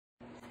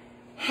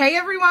Hey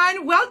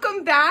everyone,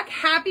 welcome back.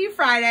 Happy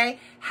Friday.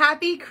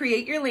 Happy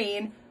Create Your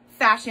Lane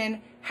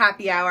Fashion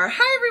Happy Hour.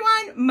 Hi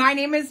everyone, my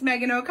name is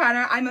Megan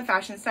O'Connor. I'm a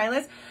fashion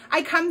stylist.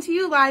 I come to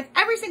you live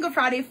every single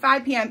Friday,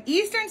 5 p.m.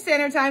 Eastern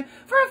Standard Time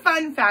for a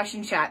fun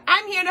fashion chat.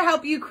 I'm here to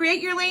help you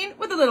create your lane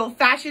with a little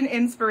fashion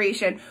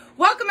inspiration.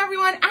 Welcome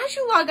everyone. As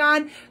you log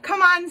on,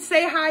 come on,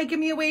 say hi, give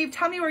me a wave,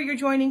 tell me where you're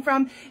joining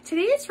from.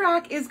 Today's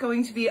rack is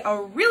going to be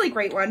a really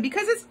great one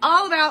because it's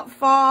all about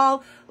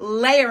fall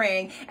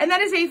layering. And that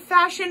is a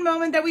fashion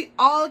moment that we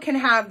all can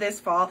have this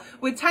fall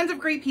with tons of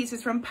great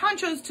pieces from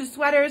ponchos to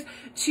sweaters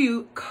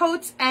to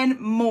coats and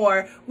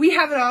more. We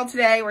have it all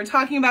today. We're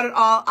talking about it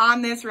all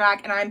on this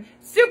rack and I'm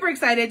super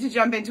excited to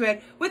jump into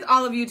it with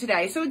all of you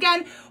today. So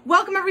again,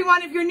 welcome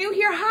everyone. If you're new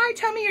here, hi,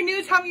 tell me you're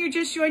new, tell me you're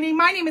just joining.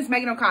 My name is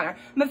Megan O'Connor.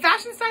 I'm a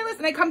fashion stylist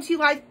and I come to you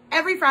live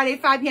every Friday,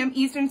 5 p.m.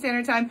 Eastern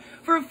Standard Time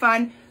for a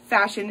fun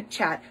fashion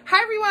chat.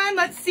 Hi everyone,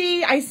 let's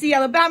see. I see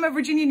Alabama,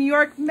 Virginia, New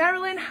York,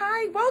 Maryland.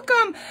 Hi,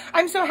 welcome.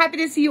 I'm so happy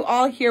to see you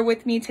all here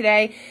with me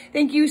today.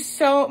 Thank you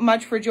so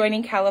much for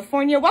joining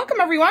California. Welcome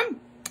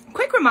everyone.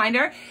 Quick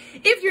reminder,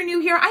 if you're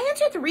new here, I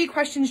answered 3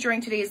 questions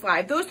during today's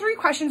live. Those 3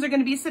 questions are going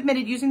to be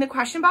submitted using the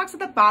question box at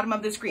the bottom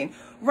of the screen,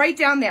 right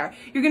down there.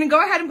 You're going to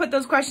go ahead and put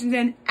those questions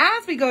in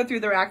as we go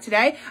through the rack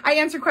today. I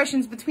answer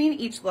questions between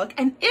each look,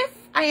 and if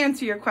I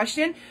answer your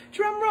question,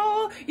 drum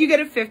roll, you get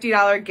a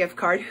 $50 gift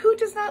card. Who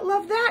does not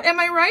love that? Am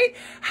I right?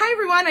 Hi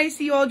everyone, I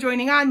see you all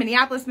joining on.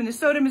 Minneapolis,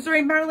 Minnesota,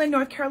 Missouri, Maryland,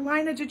 North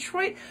Carolina,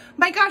 Detroit.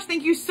 My gosh,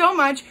 thank you so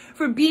much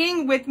for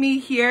being with me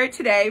here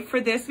today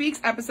for this week's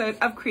episode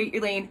of Create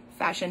Your Lane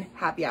Fashion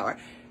Happy Hour.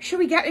 Should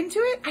we get into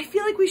it? I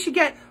feel like we should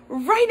get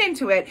right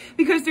into it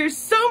because there's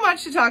so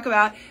much to talk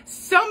about,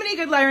 so many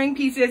good layering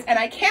pieces, and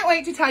I can't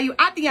wait to tell you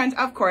at the end,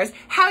 of course,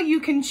 how you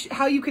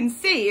can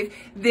save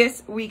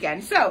this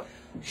weekend. So,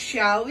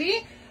 shall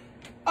we?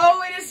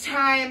 Oh, it is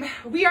time.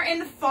 We are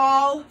in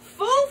fall,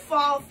 full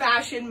fall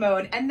fashion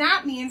mode, and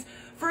that means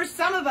for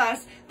some of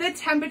us, the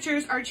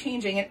temperatures are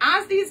changing. And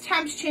as these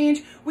temps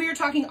change, we are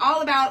talking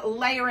all about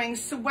layering,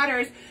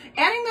 sweaters,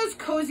 adding those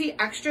cozy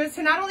extras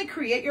to not only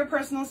create your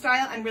personal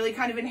style and really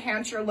kind of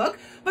enhance your look,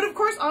 but of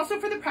course also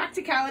for the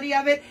practicality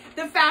of it,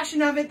 the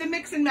fashion of it, the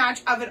mix and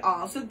match of it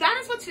all. So that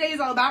is what today is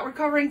all about. We're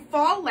covering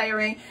fall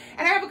layering,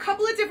 and I have a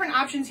couple of different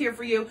options here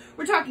for you.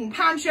 We're talking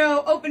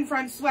poncho, open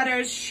front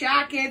sweaters,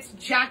 shackets,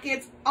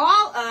 jackets,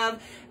 all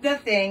of the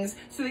things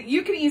so that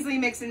you can easily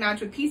mix and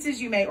match with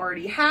pieces you may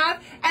already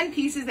have and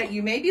pieces that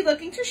you may be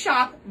looking to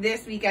shop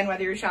this weekend,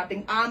 whether you're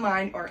shopping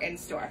online or in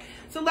store.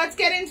 So let's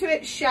get into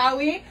it, shall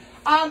we?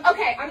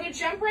 Okay, I'm going to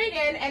jump right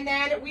in and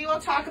then we will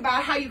talk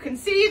about how you can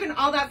save and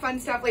all that fun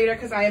stuff later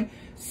because I am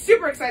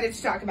super excited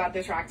to talk about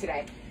this rack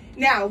today.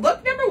 Now,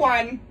 look number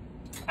 1,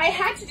 I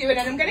had to do it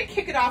and I'm going to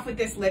kick it off with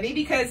this Livy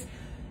because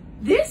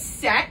this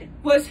set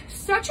was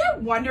such a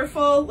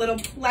wonderful little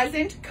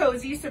pleasant,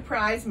 cozy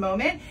surprise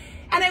moment.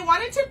 And I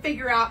wanted to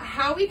figure out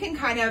how we can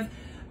kind of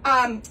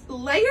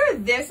layer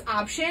this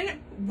option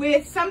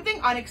with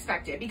something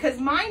unexpected because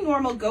my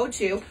normal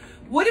go-to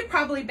would have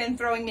probably been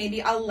throwing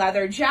maybe a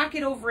leather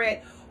jacket over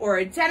it or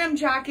a denim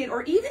jacket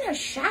or even a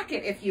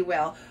shacket, if you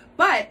will.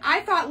 But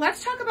I thought,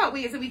 let's talk about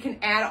ways that we can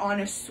add on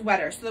a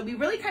sweater so that we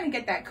really kind of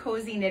get that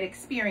cozy knit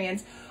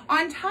experience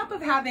on top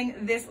of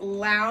having this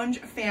lounge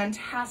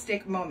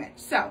fantastic moment.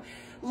 So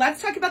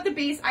let's talk about the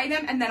base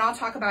item and then I'll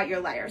talk about your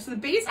layer. So the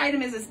base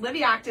item is this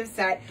Livy Active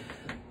set.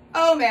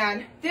 Oh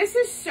man, this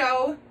is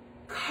so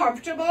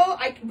comfortable.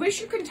 I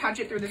wish you could touch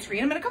it through the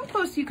screen. I'm gonna come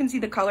close so you can see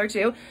the color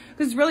too,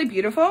 because it's really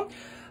beautiful.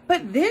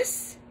 But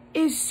this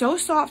is so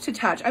soft to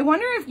touch. I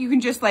wonder if you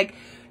can just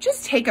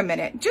take a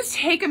minute. Just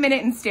take a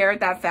minute and stare at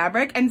that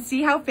fabric and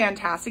see how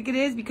fantastic it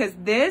is, because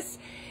this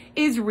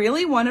is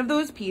really one of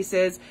those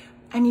pieces.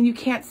 I mean, you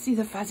can't see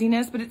the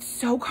fuzziness, but it's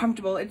so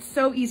comfortable. It's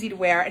so easy to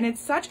wear. And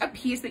it's such a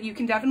piece that you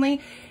can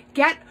definitely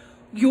get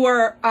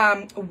your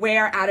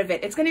wear out of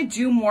it. It's going to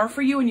do more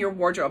for you in your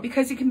wardrobe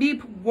because it can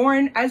be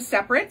worn as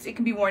separates. It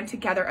can be worn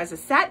together as a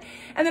set.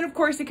 And then of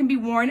course it can be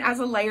worn as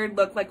a layered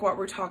look like what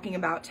we're talking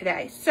about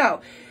today.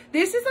 So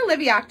this is a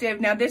Livy Active.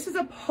 Now this is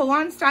a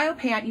pull-on style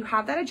pant. You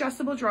have that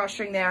adjustable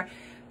drawstring there.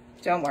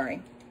 Don't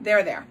worry,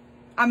 they're there.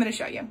 I'm going to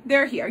show you.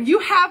 They're here. You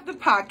have the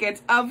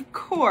pockets, of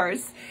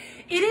course.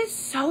 It is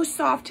so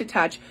soft to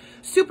touch,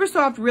 super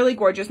soft, really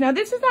gorgeous. Now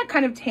this is that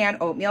kind of tan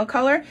oatmeal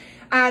color.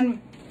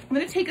 I'm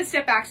going to take a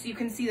step back so you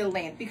can see the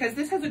length because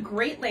this has a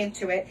great length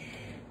to it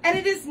and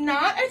it is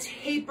not a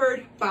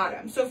tapered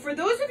bottom. So for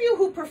those of you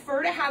who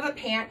prefer to have a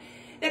pant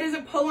that is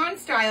a pull-on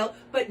style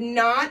but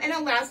not an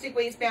elastic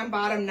waistband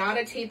bottom, not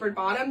a tapered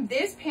bottom,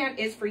 this pant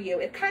is for you.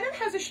 It kind of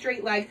has a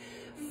straight leg,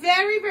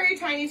 very, very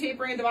tiny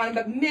tapering at the bottom,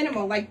 but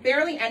minimal, like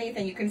barely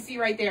anything. You can see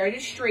right there, it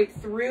is straight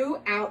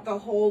throughout the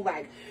whole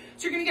leg.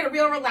 So you're going to get a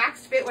real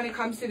relaxed fit when it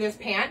comes to this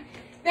pant.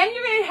 Then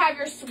you're going to have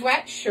your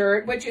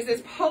sweatshirt, which is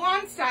this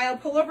pull-on style,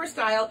 pullover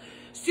style,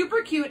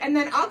 super cute. And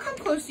then I'll come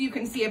close so you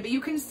can see it, but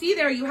you can see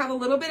there you have a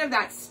little bit of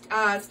that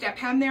step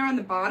hem there on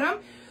the bottom.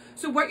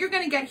 So what you're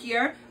going to get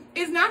here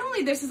is not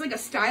only this is like a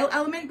style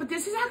element, but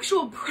this is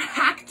actual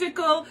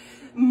practical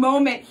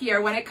moment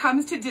here when it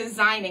comes to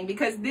designing,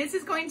 because this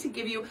is going to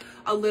give you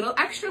a little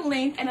extra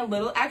length and a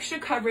little extra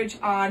coverage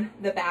on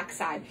the back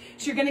side.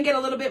 So you're gonna get a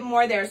little bit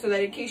more there so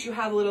that in case you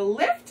have a little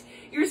lift,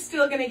 you're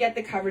still gonna get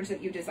the coverage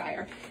that you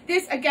desire.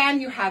 This,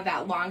 again, you have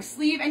that long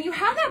sleeve and you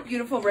have that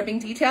beautiful ribbing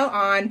detail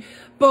on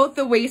both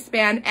the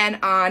waistband and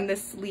on the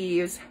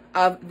sleeves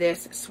of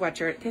this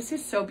sweatshirt. This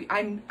is so,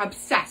 I'm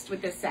obsessed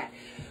with this set.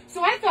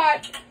 So I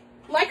thought,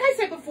 like I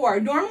said before,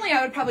 normally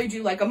I would probably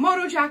do like a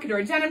moto jacket or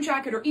a denim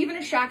jacket or even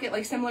a shacket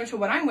like similar to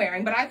what I'm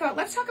wearing, but I thought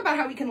let's talk about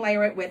how we can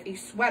layer it with a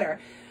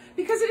sweater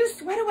because it is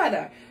sweater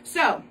weather.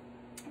 So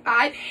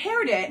I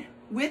paired it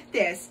with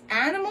this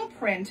animal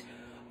print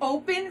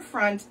open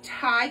front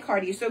tie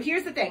cardi. So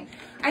here's the thing.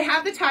 I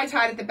have the tie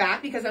tied at the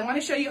back because I want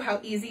to show you how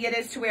easy it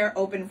is to wear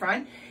open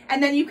front.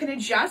 And then you can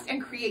adjust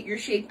and create your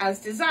shape as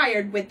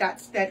desired with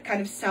that kind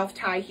of self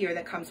tie here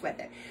that comes with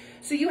it.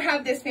 So you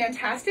have this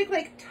fantastic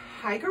like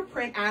tiger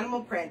print,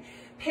 animal print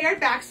paired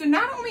back. So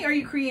not only are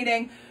you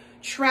creating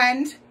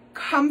trend,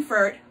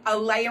 comfort, a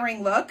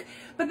layering look,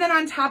 but then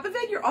on top of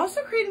it, you're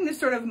also creating this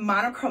sort of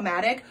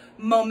monochromatic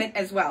moment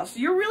as well. So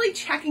you're really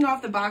checking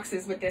off the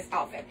boxes with this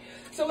outfit.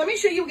 So let me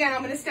show you again. I'm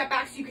going to step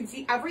back so you can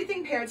see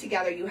everything paired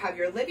together. You have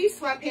your Livy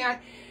sweatpant,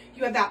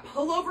 you have that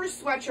pullover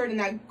sweatshirt and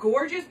that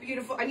gorgeous,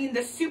 beautiful, I mean,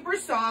 the super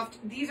soft,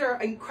 these are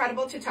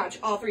incredible to touch,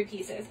 all three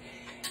pieces.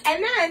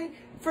 And then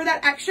for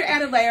that extra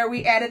added layer,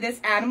 we added this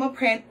animal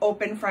print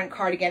open front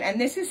cardigan.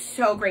 And this is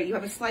so great. You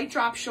have a slight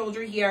drop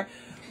shoulder here.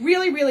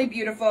 Really, really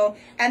beautiful.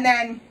 And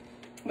then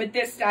with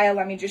this style,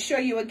 let me just show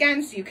you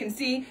again so you can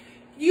see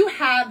you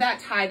have that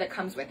tie that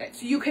comes with it.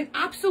 So you can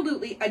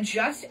absolutely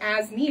adjust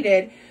as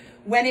needed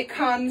when it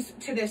comes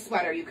to this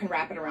sweater. You can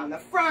wrap it around the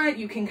front.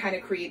 You can kind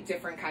of create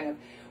different kind of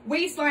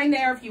waistline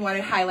there if you want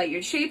to highlight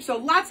your shape. So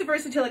lots of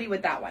versatility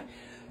with that one.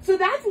 So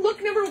that's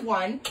look number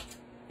one.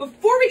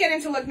 Before we get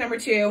into look number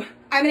two,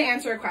 I'm going to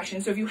answer a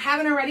question. So if you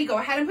haven't already, go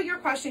ahead and put your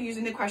question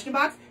using the question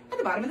box at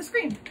the bottom of the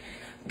screen.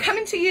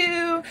 Coming to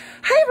you.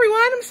 Hi,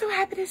 everyone. I'm so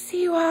happy to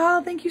see you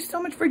all. Thank you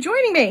so much for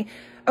joining me.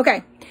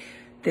 Okay,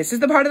 this is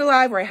the part of the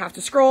live where I have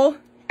to scroll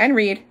and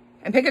read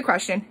and pick a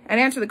question and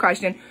answer the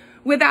question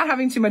without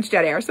having too much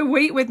dead air. So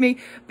wait with me,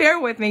 bear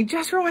with me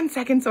just for 1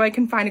 second so I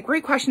can find a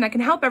great question that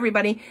can help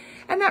everybody.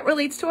 And that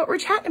relates to what we're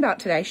chatting about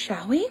today,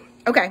 shall we?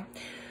 Okay.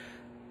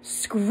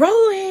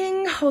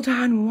 Scrolling. Hold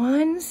on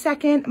 1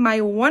 second.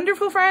 My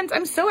wonderful friends,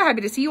 I'm so happy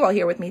to see you all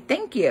here with me.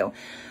 Thank you.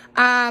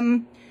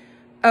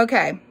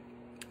 Okay.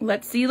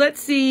 Let's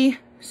see.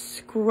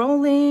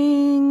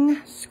 Scrolling.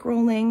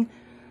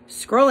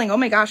 Oh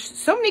my gosh.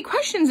 So many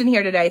questions in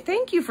here today.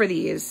 Thank you for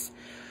these.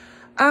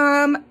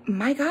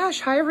 My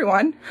gosh. Hi,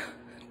 everyone.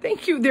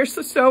 Thank you. There's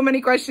so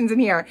many questions in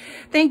here.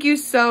 Thank you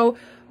so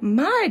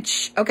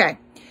much. Okay.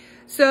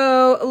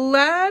 So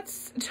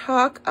let's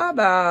talk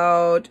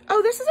about,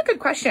 oh, this is a good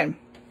question.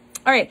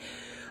 All right.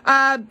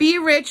 Be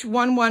Rich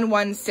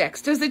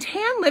 1116. Does the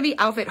tan Livy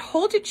outfit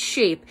hold its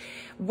shape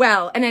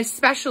well, and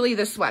especially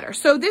the sweater?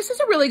 So this is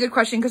a really good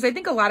question because I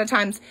think a lot of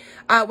times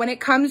when it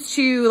comes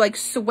to like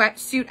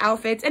sweatsuit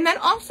outfits, and then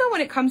also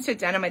when it comes to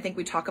denim, I think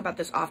we talk about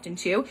this often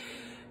too.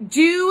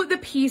 Do the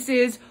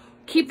pieces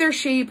keep their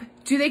shape?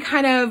 Do they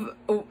kind of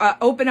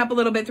open up a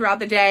little bit throughout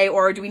the day,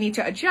 or do we need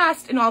to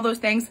adjust and all those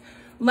things?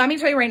 Let me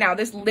tell you right now,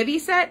 this Livy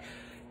set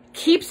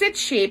keeps its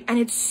shape, and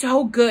it's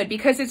so good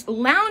because it's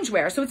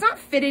loungewear. So it's not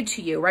fitted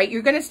to you, right?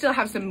 You're going to still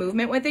have some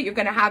movement with it. You're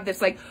going to have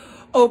this like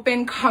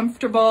open,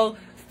 comfortable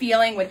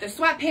feeling with the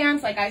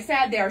sweatpants. Like I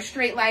said, they are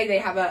straight leg. They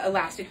have an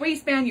elastic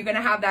waistband. You're going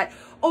to have that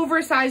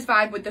oversized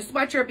vibe with the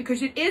sweatshirt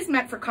because it is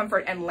meant for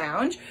comfort and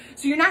lounge.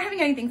 So you're not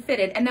having anything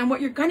fitted. And then what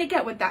you're going to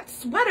get with that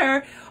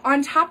sweater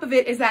on top of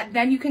it is that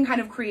then you can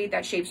kind of create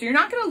that shape. So you're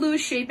not going to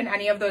lose shape in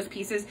any of those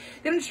pieces.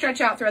 They don't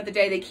stretch out throughout the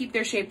day. They keep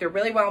their shape. They're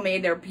really well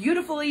made. They're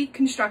beautifully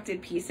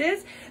constructed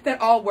pieces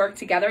that all work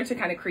together to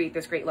kind of create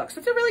this great look. So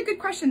it's a really good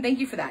question. Thank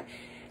you for that.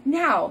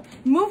 Now,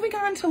 moving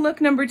on to look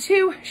number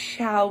two,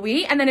 shall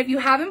we? And then if you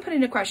haven't put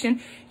in a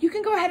question, you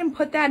can go ahead and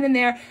put that in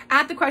there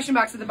at the question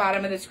box at the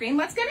bottom of the screen.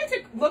 Let's get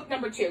into look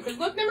number two, because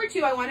look number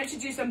two, I wanted to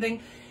do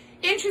something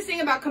interesting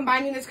about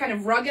combining this kind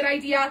of rugged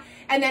idea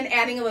and then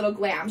adding a little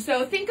glam.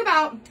 So think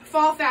about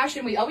fall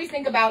fashion. We always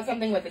think about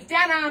something with a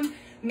denim,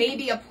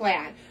 maybe a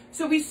plaid.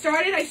 So I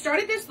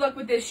started this look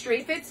with this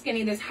straight fit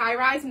skinny, this high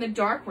rise and the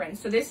dark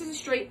rinse. So this is a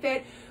straight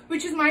fit,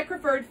 which is my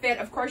preferred fit.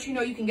 Of course, you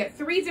know you can get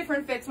 3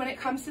 different fits when it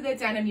comes to the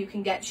denim. You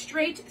can get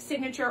straight,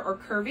 signature, or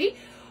curvy.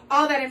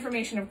 All that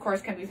information, of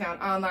course, can be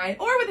found online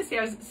or with a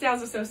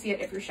sales associate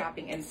if you're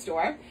shopping in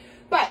store.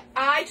 But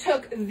I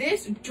took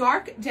this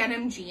dark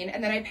denim jean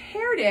and then I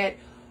paired it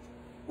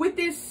with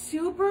this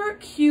super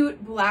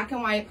cute black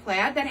and white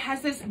plaid that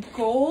has this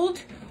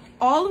gold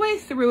all the way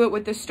through it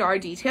with the star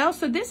detail.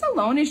 So this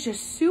alone is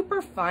just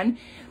super fun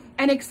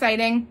and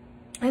exciting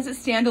as a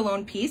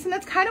standalone piece. And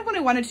that's kind of what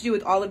I wanted to do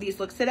with all of these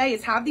looks today,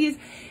 is have these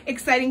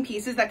exciting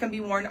pieces that can be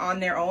worn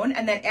on their own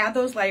and then add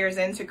those layers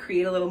in to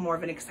create a little more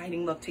of an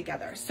exciting look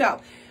together.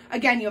 So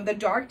again, you have the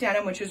dark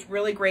denim, which is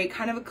really great,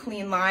 kind of a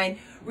clean line,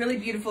 really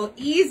beautiful,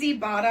 easy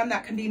bottom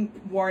that can be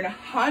worn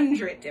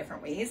 100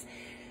 different ways.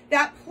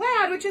 that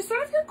plaid, which is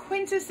sort of your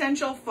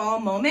quintessential fall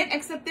moment,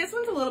 except this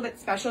one's a little bit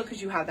special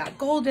because you have that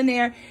gold in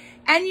there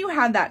and you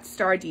have that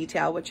star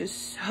detail, which is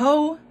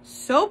so,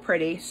 so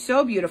pretty,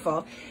 so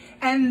beautiful.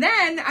 And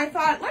then I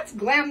thought, let's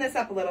glam this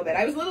up a little bit.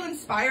 I was a little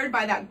inspired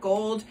by that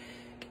gold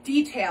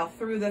detail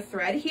through the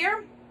thread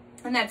here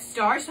and that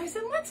star. So I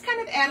said, let's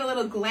kind of add a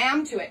little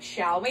glam to it,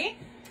 shall we?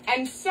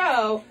 And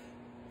so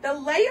the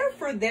layer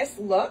for this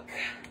look,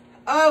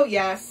 oh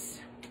yes,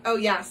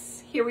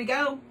 here we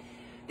go.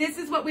 This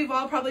is what we've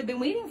all probably been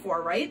waiting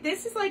for, right?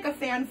 This is like a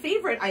fan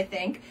favorite, I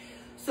think.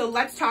 So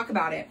let's talk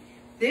about it.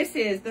 This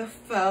is the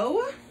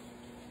faux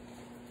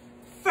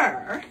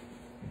fur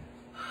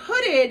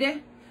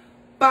hooded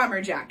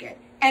bomber jacket,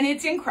 and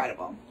it's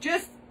incredible.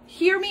 Just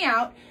hear me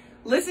out.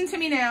 Listen to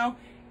me now.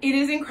 It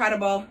is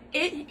incredible.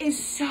 It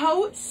is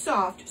so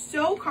soft,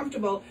 so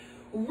comfortable,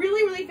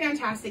 really, really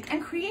fantastic,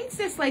 and creates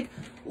this like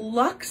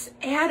luxe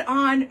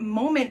add-on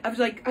moment of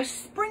like a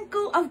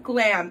sprinkle of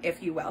glam,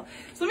 if you will.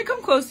 So let me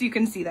come close so you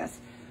can see this.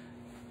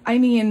 I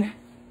mean,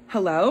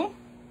 hello.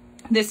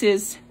 This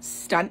is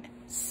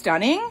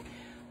stunning.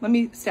 Let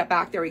me step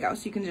back. There we go.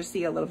 So you can just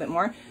see a little bit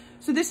more.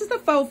 So this is the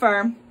faux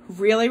fur,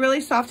 really,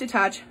 really soft to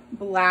touch,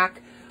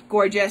 black,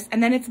 gorgeous.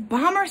 And then it's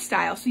bomber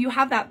style. So you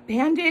have that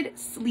banded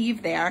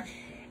sleeve there.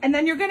 And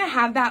then you're going to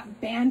have that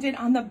banded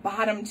on the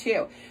bottom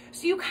too.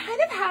 So you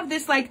kind of have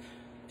this like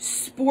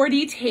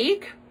sporty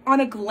take on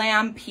a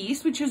glam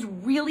piece, which is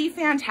really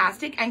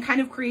fantastic and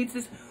kind of creates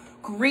this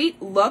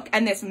great look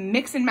and this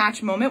mix and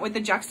match moment with the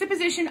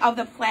juxtaposition of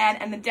the plaid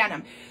and the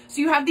denim. So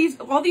you have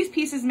all these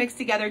pieces mixed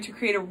together to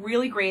create a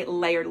really great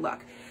layered look.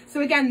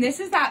 So again, this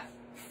is that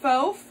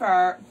faux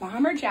fur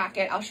bomber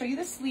jacket. I'll show you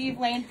the sleeve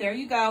length. There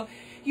you go.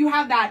 You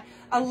have that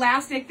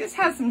elastic. This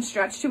has some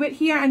stretch to it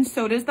here, and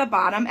so does the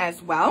bottom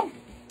as well.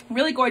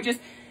 Really gorgeous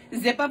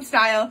zip up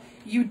style.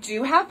 You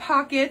do have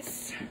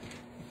pockets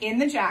in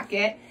the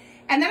jacket.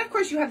 And then of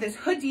course you have this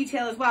hood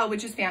detail as well,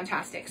 which is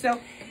fantastic. So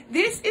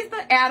this is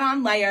the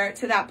add-on layer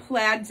to that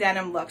plaid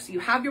denim look. So you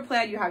have your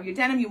plaid, you have your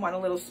denim, you want a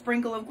little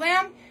sprinkle of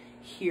glam.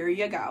 Here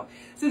you go.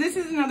 So this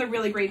is another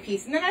really great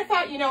piece. And then I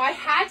thought, you know, I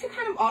had to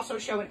kind of also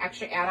show an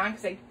extra add-on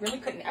because I really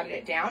couldn't edit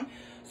it down.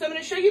 So I'm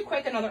going to show you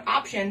quick another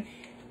option.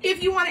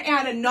 If you want to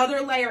add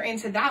another layer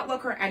into that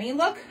look or any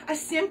look, a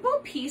simple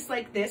piece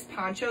like this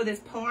poncho, this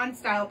pull-on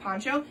style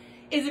poncho,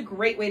 is a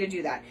great way to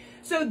do that.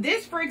 So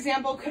this, for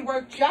example, could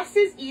work just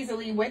as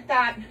easily with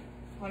that.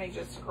 Let me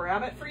just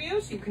grab it for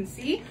you so you can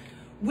see.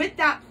 With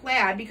that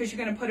plaid, because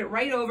you're going to put it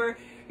right over,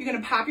 you're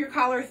going to pop your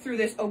collar through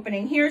this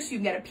opening here so you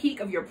can get a peek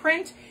of your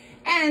print.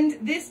 And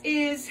this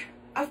is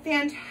a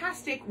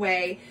fantastic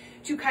way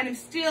to kind of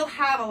still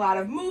have a lot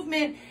of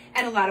movement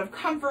and a lot of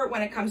comfort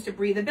when it comes to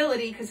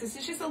breathability, because this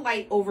is just a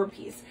light over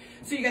piece.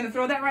 So you're going to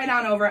throw that right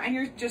on over, and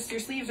your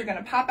sleeves are going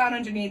to pop out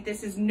underneath.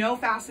 This is no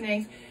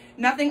fastenings,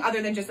 nothing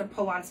other than just a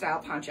pull-on style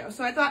poncho.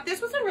 So I thought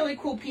this was a really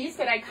cool piece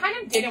that I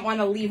kind of didn't want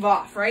to leave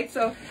off, right?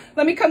 So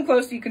let me come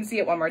close so you can see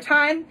it one more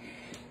time.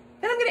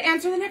 Then I'm going to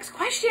answer the next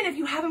question. If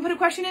you haven't put a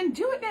question in,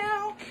 do it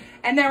now.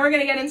 And then we're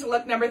going to get into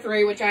look number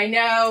 3, which I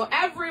know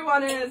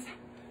everyone is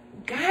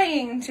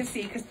dying to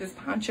see because this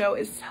poncho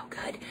is so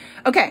good.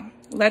 Okay,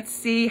 let's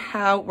see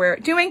how we're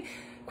doing.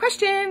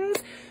 Questions.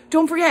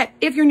 Don't forget,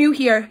 if you're new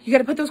here, you got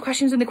to put those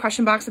questions in the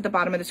question box at the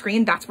bottom of the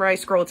screen. That's where I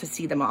scroll to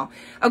see them all.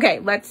 Okay,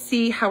 let's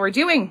see how we're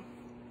doing.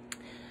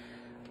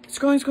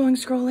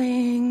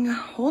 Scrolling.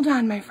 Hold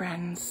on, my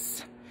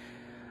friends.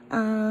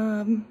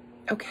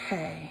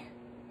 Okay.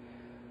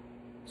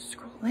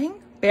 Scrolling.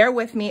 Bear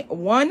with me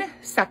 1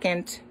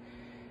 second.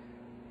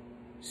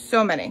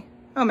 So many.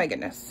 Oh my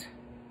goodness.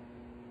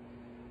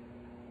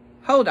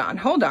 Hold on.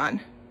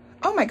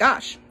 Oh my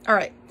gosh. All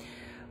right.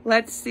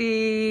 Let's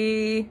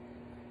see.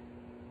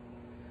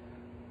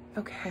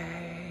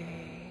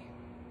 Okay.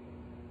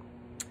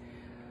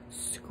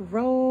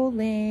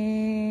 Scrolling.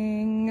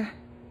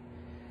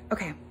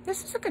 Okay,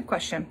 this is a good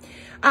question.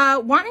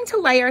 Wanting to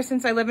layer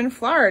since I live in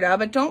Florida,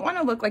 but don't want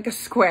to look like a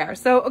square.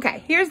 So,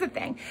 okay, here's the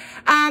thing.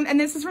 And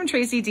this is from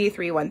Tracy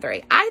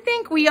D313. I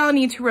think we all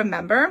need to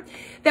remember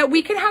that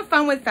we can have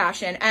fun with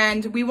fashion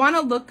and we want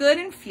to look good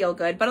and feel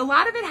good, but a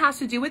lot of it has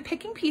to do with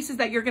picking pieces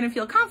that you're going to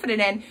feel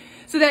confident in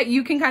so that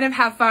you can kind of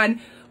have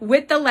fun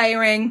with the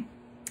layering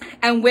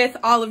and with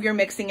all of your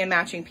mixing and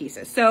matching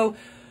pieces. So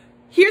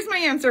here's my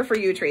answer for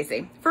you,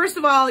 Tracy. First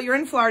of all, you're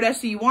in Florida,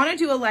 so you want to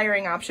do a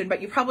layering option,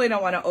 but you probably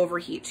don't want to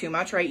overheat too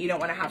much, right? You don't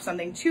want to have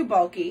something too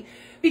bulky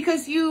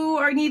because you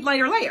need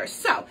lighter layers.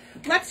 So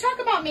let's talk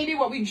about maybe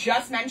what we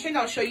just mentioned.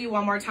 I'll show you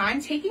one more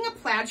time. Taking a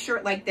plaid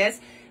shirt like this,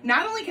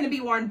 not only can it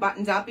be worn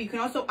buttoned up, but you can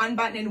also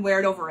unbutton and wear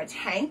it over a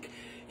tank.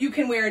 You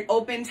can wear it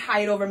open, tie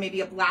it over maybe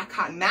a black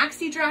cotton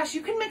maxi dress.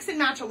 You can mix and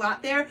match a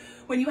lot there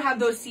when you have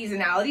those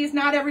seasonalities.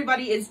 Not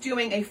everybody is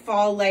doing a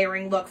fall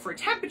layering look for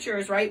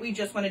temperatures, right? We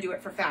just want to do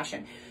it for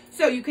fashion.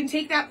 So you can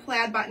take that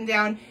plaid button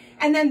down.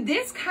 And then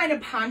this kind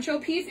of poncho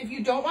piece, if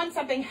you don't want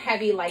something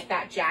heavy like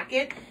that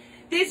jacket,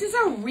 this is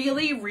a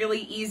really,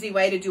 really easy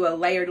way to do a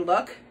layered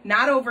look,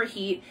 not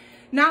overheat,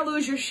 not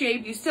lose your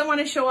shape. You still want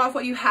to show off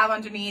what you have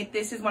underneath.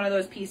 This is one of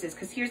those pieces,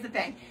 because here's the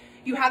thing.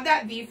 You have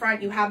that V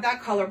front, you have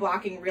that color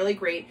blocking, really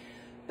great.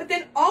 But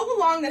then all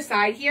along the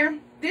side here,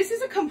 this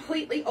is a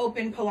completely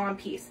open pull-on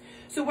piece.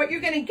 So what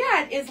you're gonna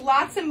get is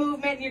lots of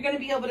movement, and you're gonna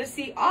be able to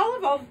see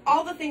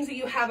all the things that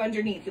you have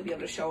underneath. You'll be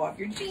able to show off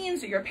your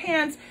jeans or your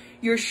pants,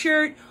 your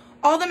shirt,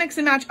 all the mix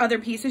and match other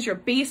pieces. Your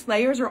base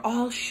layers are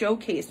all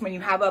showcased when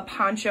you have a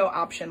poncho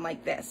option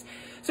like this.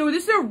 So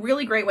this is a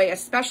really great way,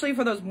 especially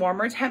for those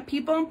warmer temp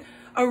people,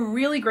 a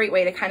really great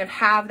way to kind of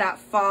have that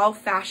fall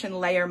fashion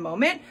layer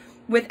moment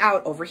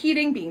without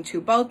overheating, being too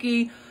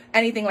bulky,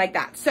 anything like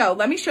that. So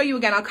let me show you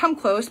again. I'll come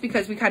close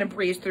because we kind of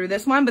breezed through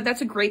this one, but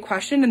that's a great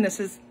question, and this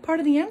is part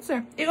of the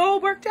answer. It all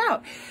worked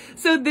out.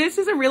 So this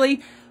is a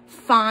really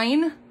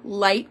fine,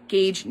 light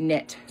gauge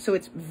knit. So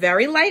it's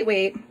very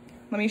lightweight.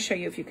 Let me show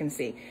you if you can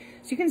see.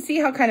 So you can see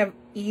how kind of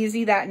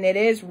easy that knit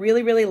is.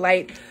 Really, really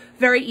light,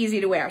 very easy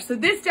to wear. So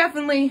this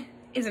definitely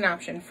is an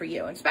option for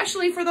you,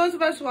 especially for those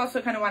of us who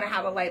also kind of want to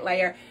have a light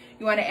layer.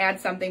 You want to add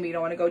something, but you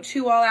don't want to go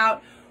too all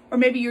out, or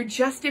maybe you're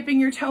just dipping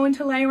your toe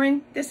into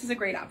layering. This is a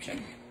great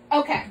option.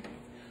 Okay.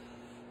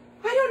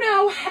 I don't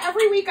know.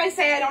 Every week I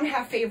say I don't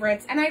have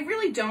favorites, and I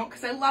really don't,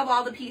 because I love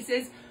all the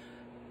pieces,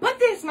 but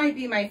this might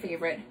be my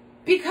favorite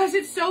because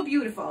it's so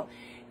beautiful.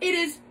 It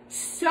is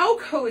so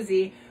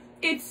cozy.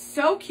 It's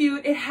so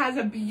cute. It has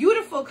a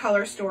beautiful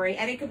color story,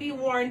 and it could be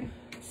worn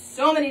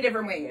so many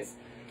different ways.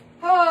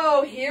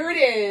 Oh, here it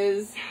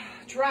is.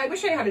 I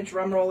wish I had a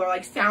drum roll or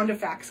like sound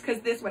effects, because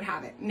this would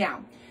have it.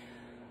 Now,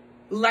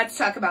 let's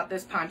talk about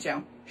this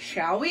poncho,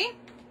 shall we?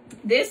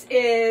 This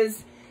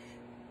is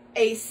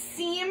a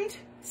seamed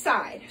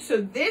side.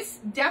 So this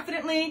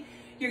definitely,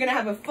 you're gonna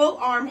have a full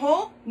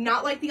armhole,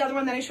 not like the other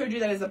one that I showed you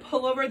that is a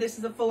pullover. This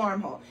is a full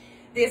armhole.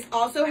 This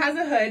also has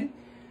a hood,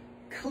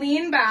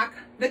 clean back.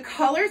 The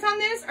colors on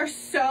this are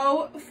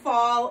so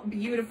fall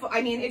beautiful.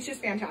 I mean, it's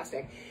just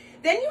fantastic.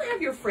 Then you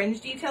have your fringe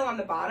detail on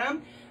the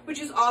bottom, which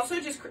is also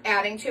just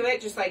adding to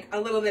it, just like a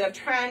little bit of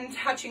trend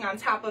touching on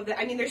top of the,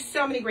 I mean, there's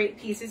so many great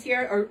pieces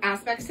here or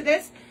aspects to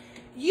this.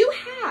 You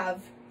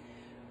have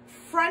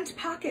front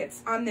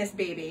pockets on this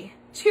baby,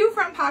 2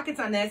 front pockets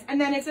on this, and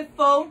then it's a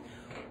full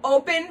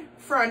open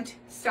front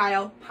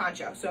style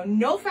poncho. So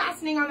no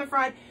fastening on the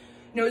front,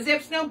 no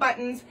zips, no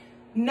buttons,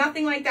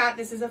 nothing like that.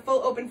 This is a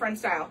full open front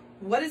style.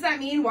 What does that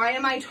mean? Why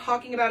am I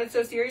talking about it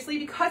so seriously?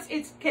 Because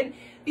it can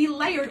be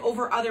layered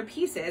over other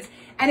pieces,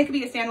 and it can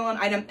be a standalone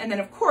item. And then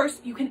of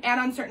course you can add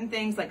on certain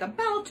things like a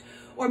belt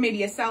or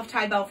maybe a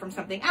self-tie belt from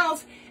something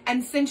else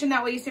and cinch in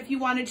that waist if you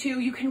wanted to.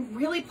 You can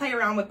really play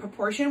around with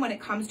proportion when it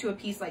comes to a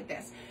piece like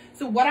this.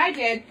 So what I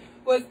did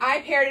was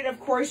I paired it, of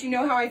course, you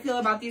know how I feel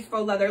about these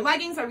faux leather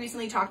leggings. I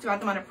recently talked about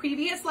them on a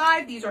previous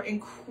live. These are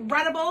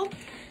incredible.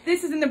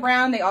 This is in the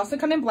brown. They also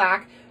come in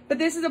black, but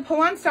this is a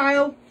pull-on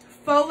style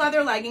faux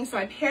leather legging. So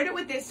I paired it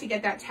with this to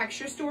get that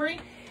texture story.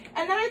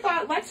 And then I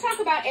thought, let's talk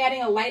about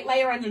adding a light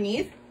layer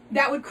underneath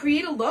that would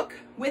create a look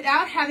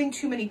without having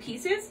too many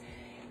pieces.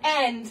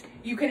 And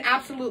you can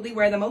absolutely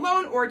wear them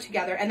alone or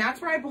together. And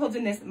that's where I pulled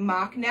in this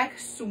mock neck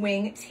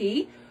swing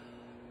tee.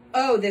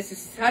 Oh, this is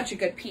such a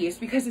good piece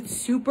because it's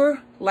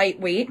super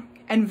lightweight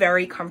and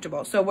very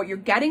comfortable. So what you're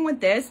getting with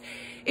this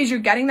is you're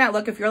getting that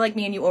look. If you're like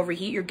me and you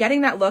overheat, you're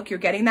getting that look. You're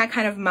getting that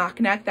kind of mock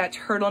neck, that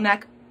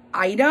turtleneck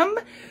item,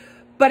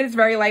 but it's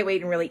very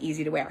lightweight and really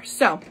easy to wear.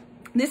 So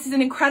this is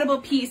an incredible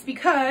piece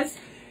because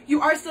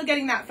you are still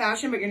getting that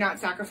fashion, but you're not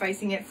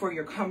sacrificing it for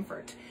your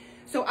comfort.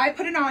 So I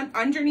put it on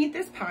underneath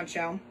this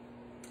poncho.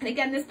 And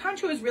again, this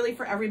poncho is really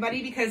for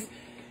everybody because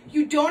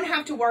you don't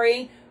have to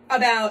worry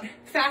about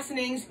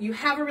fastenings. You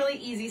have a really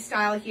easy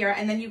style here,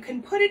 and then you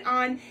can put it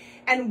on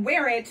and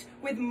wear it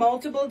with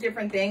multiple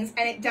different things,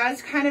 and it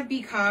does kind of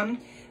become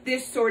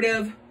this sort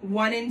of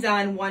one and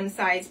done, one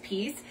size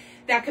piece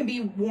that can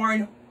be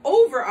worn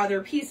over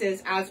other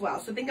pieces as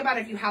well. So think about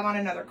if you have on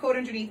another coat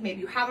underneath,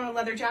 maybe you have on a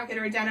leather jacket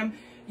or a denim,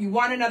 you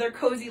want another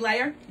cozy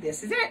layer,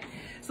 this is it.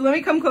 So let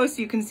me come close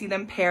so you can see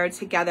them paired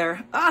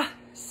together. Ah,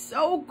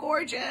 so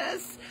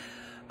gorgeous.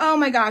 Oh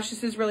my gosh,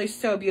 this is really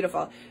so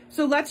beautiful.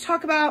 So let's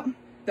talk about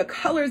the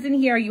colors in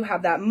here. You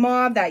have that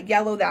mauve, that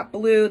yellow, that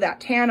blue, that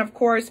tan, of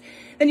course.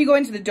 Then you go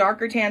into the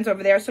darker tans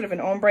over there, sort of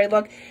an ombre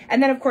look.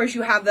 And then of course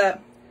you have the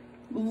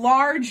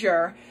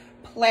larger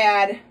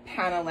plaid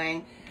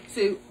paneling.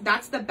 So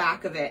that's the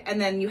back of it.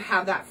 And then you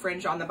have that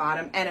fringe on the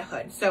bottom and a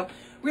hood. So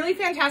really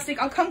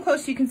fantastic. I'll come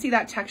close so you can see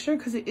that texture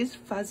because it is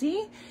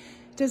fuzzy.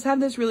 It does have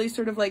this really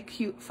sort of like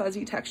cute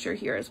fuzzy texture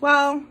here as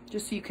well,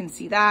 just so you can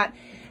see that.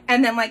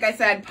 And then, like I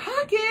said,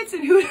 pockets,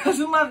 and who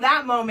doesn't love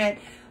that moment?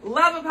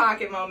 Love a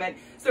pocket moment.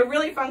 So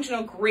really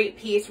functional, great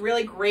piece,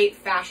 really great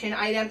fashion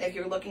item if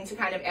you're looking to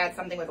kind of add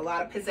something with a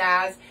lot of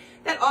pizzazz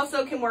that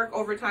also can work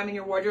over time in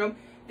your wardrobe.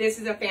 This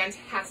is a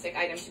fantastic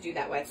item to do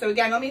that with. So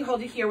again, let me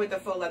hold it here with the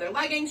faux leather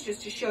leggings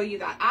just to show you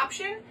that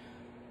option.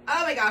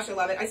 Oh my gosh, I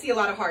love it. I see a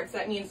lot of hearts.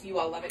 That means you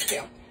all love it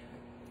too.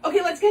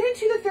 Okay, let's get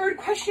into the third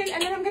question,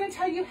 and then I'm going to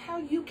tell you how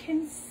you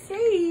can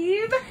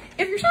save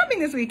if you're shopping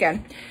this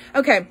weekend.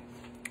 Okay.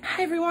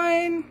 Hi,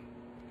 everyone.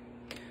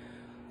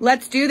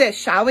 Let's do this,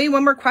 shall we?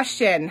 One more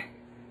question.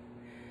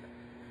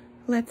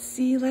 Let's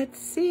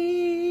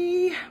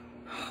see.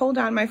 Hold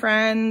on, my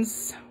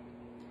friends.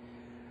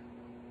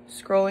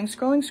 Scrolling,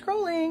 scrolling,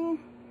 scrolling.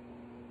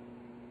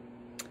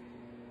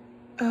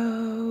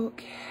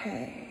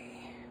 Okay.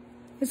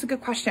 This is a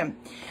good question.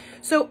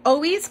 So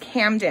Always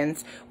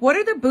Camden's, what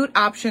are the boot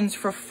options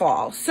for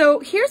fall? So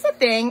here's the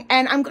thing,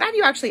 and I'm glad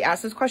you actually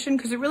asked this question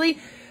because it really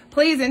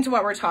plays into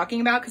what we're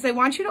talking about, because I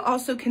want you to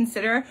also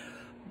consider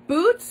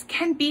boots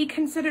can be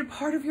considered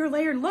part of your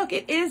layered look.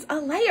 It is a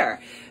layer.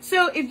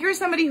 So if you're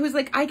somebody who's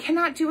like, I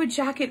cannot do a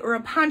jacket or a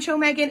poncho,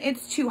 Megan,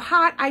 it's too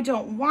hot, I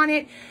don't want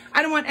it,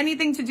 I don't want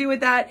anything to do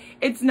with that,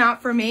 it's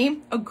not for me.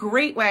 A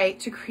great way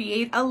to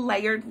create a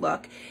layered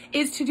look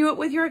is to do it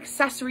with your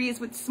accessories,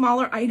 with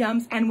smaller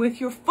items, and with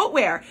your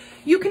footwear.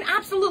 You can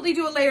absolutely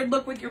do a layered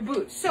look with your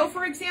boots. So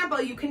for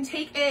example, you can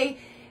take a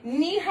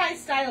knee-high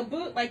style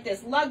boot like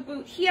this lug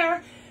boot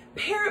here,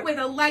 pair it with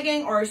a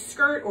legging or a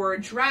skirt or a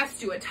dress,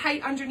 do a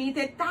tight underneath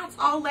it. That's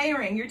all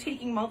layering. You're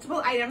taking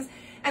multiple items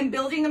and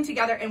building them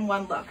together in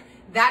one look.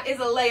 That is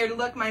a layered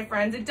look, my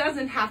friends. It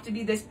doesn't have to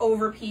be this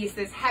over piece,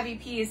 this heavy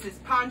piece, this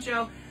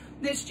poncho,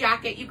 this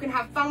jacket. You can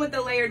have fun with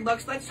the layered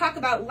looks. Let's talk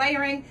about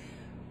layering.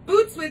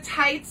 Boots with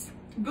tights,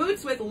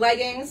 boots with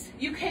leggings.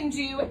 You can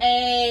do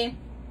a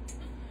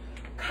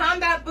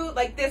combat boot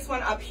like this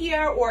one up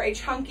here, or a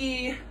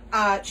chunky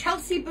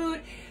Chelsea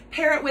boot.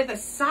 Pair it with a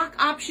sock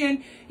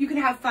option. You can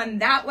have fun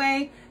that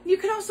way. You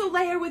can also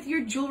layer with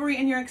your jewelry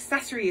and your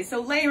accessories. So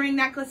layering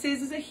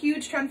necklaces is a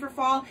huge trend for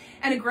fall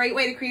and a great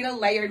way to create a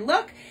layered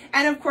look.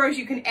 And of course,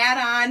 you can add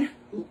on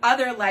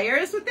other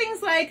layers with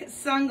things like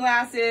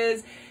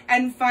sunglasses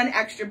and fun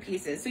extra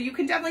pieces. So you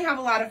can definitely have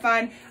a lot of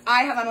fun.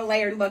 I have on a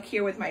layered look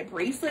here with my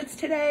bracelets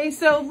today.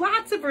 So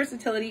lots of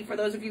versatility for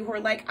those of you who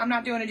are like, I'm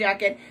not doing a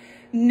jacket.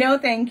 No,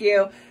 thank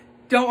you.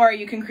 Don't worry,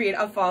 you can create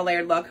a fall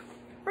layered look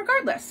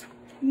regardless.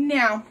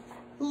 Now,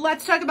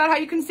 let's talk about how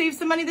you can save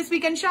some money this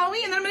weekend, shall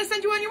we? And then I'm going to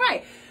send you on your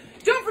way.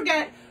 Don't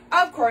forget,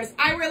 of course,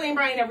 I wear Lane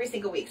Bryant every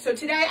single week. So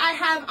today I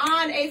have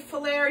on a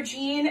flare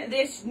jean.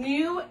 This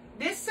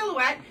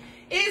silhouette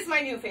is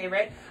my new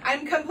favorite.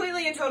 I'm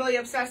completely and totally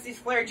obsessed. These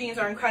flare jeans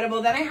are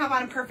incredible. Then I have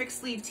on a perfect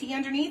sleeve tee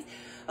underneath.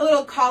 A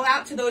little call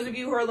out to those of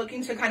you who are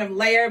looking to kind of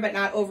layer but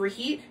not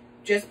overheat.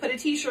 Just put a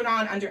t-shirt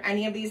on under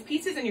any of these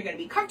pieces and you're going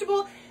to be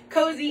comfortable,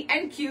 cozy,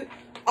 and cute,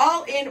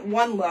 all in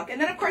one look.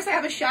 And then of course I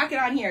have a jacket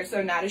on here.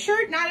 So not a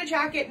shirt, not a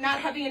jacket,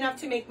 not heavy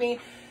enough to make me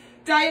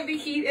die of the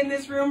heat in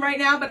this room right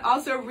now, but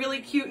also really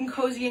cute and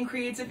cozy and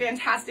creates a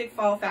fantastic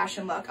fall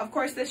fashion look. Of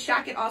course, this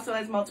jacket also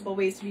has multiple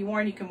ways to be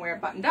worn. You can wear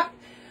it buttoned up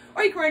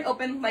or you can wear it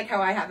open like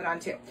how I have it on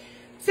too.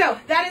 So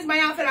that is my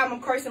outfit. I'm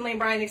of course in Lane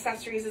Bryant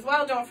accessories as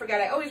well. Don't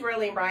forget, I always wear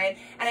Lane Bryant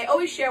and I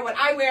always share what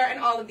I wear and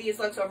all of these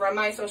looks over on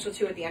my social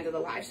too at the end of the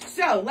lives.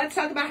 So let's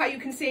talk about how you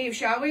can save,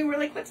 shall we? We're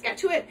like, let's get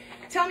to it.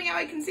 Tell me how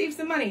I can save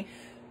some money.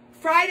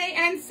 Friday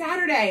and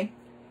Saturday,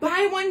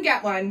 buy one,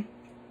 get one.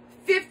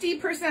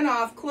 50%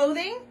 off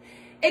clothing,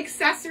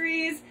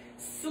 accessories,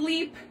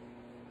 sleep,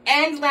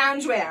 and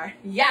loungewear.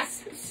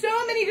 Yes, so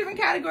many different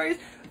categories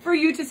for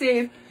you to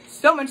save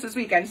so much this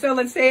weekend. So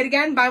let's say it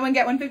again, buy one,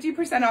 get one,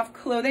 50% off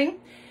clothing,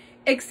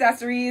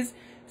 accessories,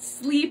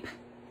 sleep,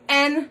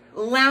 and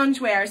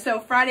loungewear. So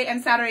Friday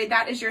and Saturday,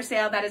 that is your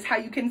sale. That is how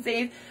you can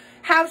save.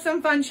 Have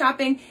some fun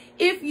shopping.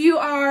 If you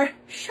are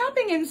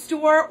shopping in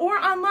store or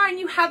online,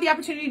 you have the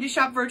opportunity to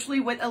shop virtually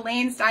with a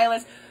Lane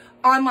stylist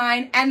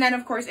online and then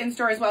of course in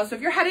store as well. So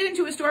if you're headed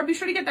into a store, be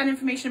sure to get that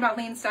information about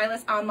Lane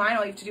Stylist online.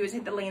 All you have to do is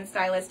hit the Lane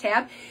Stylist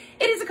tab.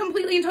 It is a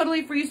completely and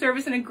totally free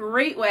service and a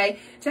great way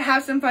to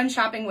have some fun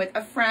shopping with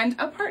a friend,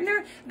 a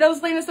partner.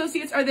 Those Lane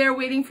associates are there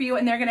waiting for you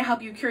and they're going to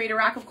help you curate a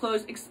rack of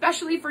clothes,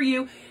 especially for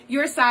you,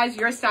 your size,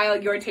 your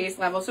style, your taste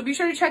level. So be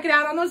sure to check it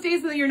out on those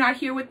days that you're not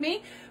here with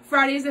me.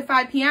 Fridays at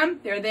 5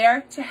 p.m. They're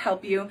there to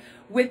help you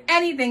with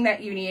anything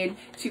that you need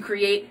to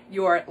create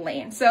your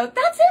lane. So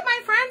that's it, my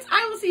friends.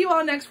 I will see you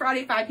all next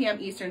Friday, 5 p.m.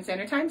 Eastern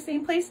Standard Time,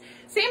 same place,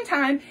 same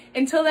time.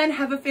 Until then,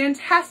 have a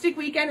fantastic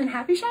weekend and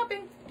happy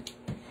shopping.